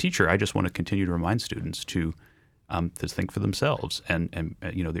 as a teacher, I just want to continue to remind students to think for themselves. And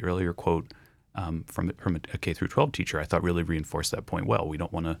the earlier quote from a K through 12 teacher, I thought really reinforced that point well. We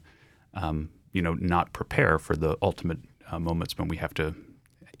don't want to not prepare for the ultimate moments when we have to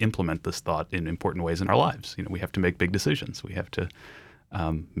implement this thought in important ways in our lives. We have to make big decisions. We have to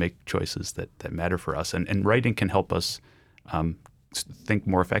make choices that matter for us. And writing can help us think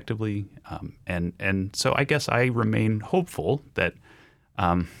more effectively. And so I guess I remain hopeful that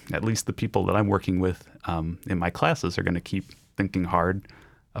at least the people that I'm working with in my classes are going to keep thinking hard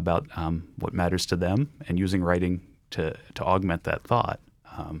about what matters to them and using writing to augment that thought.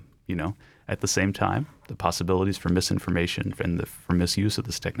 At the same time, the possibilities for misinformation and for misuse of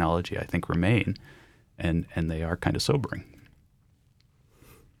this technology, I think, remain, and they are kind of sobering.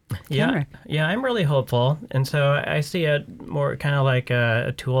 Yeah, I'm really hopeful, and so I see it more kind of like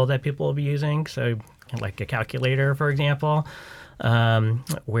a tool that people will be using. So like a calculator, for example,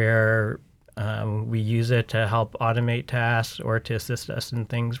 where we use it to help automate tasks or to assist us in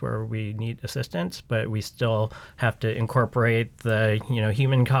things where we need assistance, but we still have to incorporate the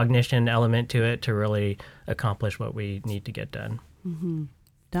human cognition element to it to really accomplish what we need to get done. Mm-hmm.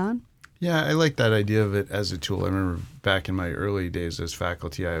 Don? Yeah, I like that idea of it as a tool. I remember back in my early days as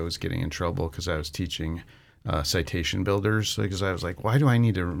faculty, I was getting in trouble because I was teaching citation builders, because I was like, why do I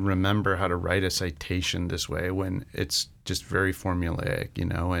need to remember how to write a citation this way when it's just very formulaic,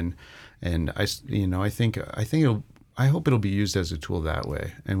 and I hope it'll be used as a tool that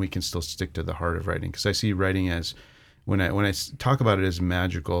way, and we can still stick to the heart of writing, because I see writing as, when I talk about it as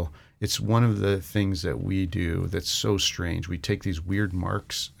magical, it's one of the things that we do that's so strange. We take these weird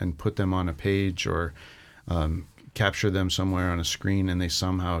marks and put them on a page or capture them somewhere on a screen, and they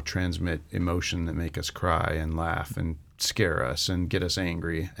somehow transmit emotion that make us cry and laugh and scare us and get us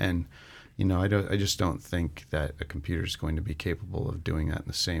angry. And I just don't think that a computer is going to be capable of doing that in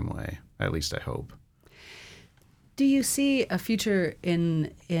the same way. At least I hope. Do you see a future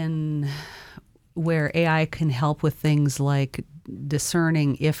in where AI can help with things like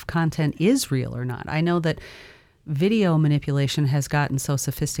discerning if content is real or not? I know that video manipulation has gotten so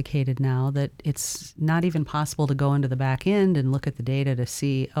sophisticated now that it's not even possible to go into the back end and look at the data to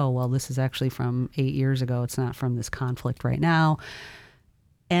see, oh, well, this is actually from 8 years ago. It's not from this conflict right now.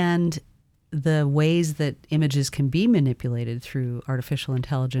 And the ways that images can be manipulated through artificial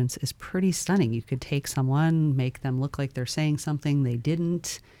intelligence is pretty stunning. You could take someone, make them look like they're saying something they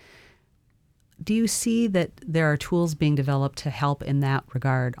didn't. Do you see that there are tools being developed to help in that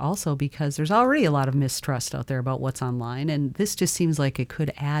regard also? Because there's already a lot of mistrust out there about what's online, and this just seems like it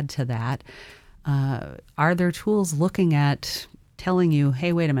could add to that. Are there tools looking at telling you,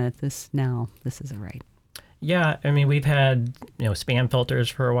 hey, wait a minute, this isn't right? Yeah, I mean, we've had spam filters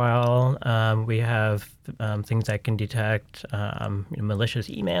for a while. We have things that can detect malicious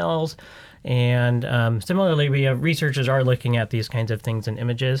emails, and similarly, we have researchers are looking at these kinds of things in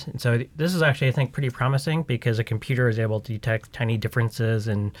images. And so this is actually, I think, pretty promising, because a computer is able to detect tiny differences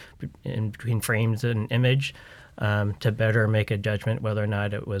in between frames and image to better make a judgment whether or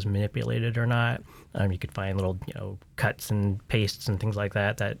not it was manipulated or not. You could find little cuts and pastes and things like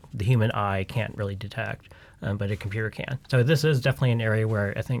that the human eye can't really detect. But a computer can. So this is definitely an area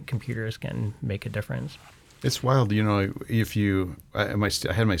where I think computers can make a difference. It's wild, if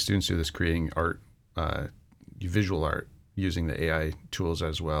I had my students do this, creating art, visual art, using the AI tools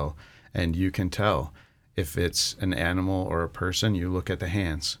as well, and you can tell if it's an animal or a person. You look at the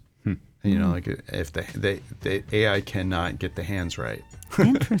hands. Like if the AI cannot get the hands right.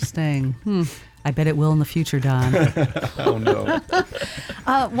 Interesting. I bet it will in the future, Don. Oh, no.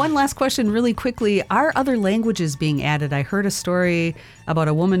 One last question really quickly. Are other languages being added? I heard a story about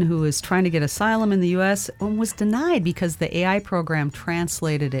a woman who was trying to get asylum in the U.S. and was denied because the AI program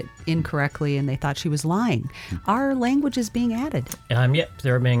translated it incorrectly and they thought she was lying. Are languages being added? Yep,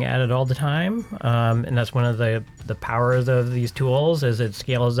 they're being added all the time. And that's one of the powers of these tools, is it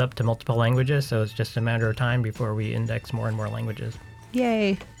scales up to multiple languages. So it's just a matter of time before we index more and more languages.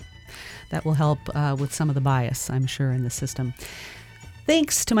 Yay. That will help with some of the bias, I'm sure, in the system.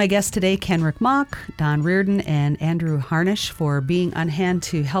 Thanks to my guests today, Kenrick Mock, Don Reardon, and Andrew Harnish, for being on hand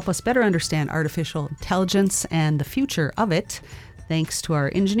to help us better understand artificial intelligence and the future of it. Thanks to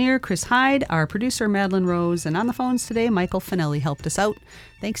our engineer, Chris Hyde, our producer, Madeline Rose, and on the phones today, Michael Finelli helped us out.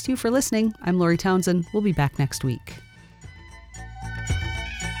 Thanks to you for listening. I'm Lori Townsend. We'll be back next week.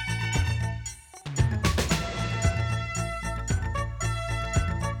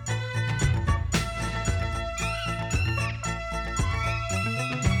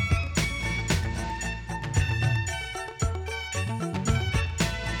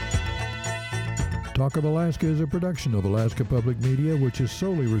 Talk of Alaska is a production of Alaska Public Media, which is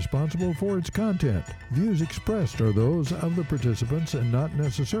solely responsible for its content. Views expressed are those of the participants and not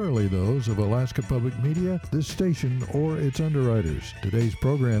necessarily those of Alaska Public Media, this station, or its underwriters. Today's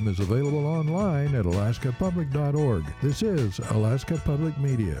program is available online at alaskapublic.org. This is Alaska Public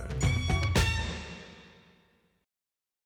Media.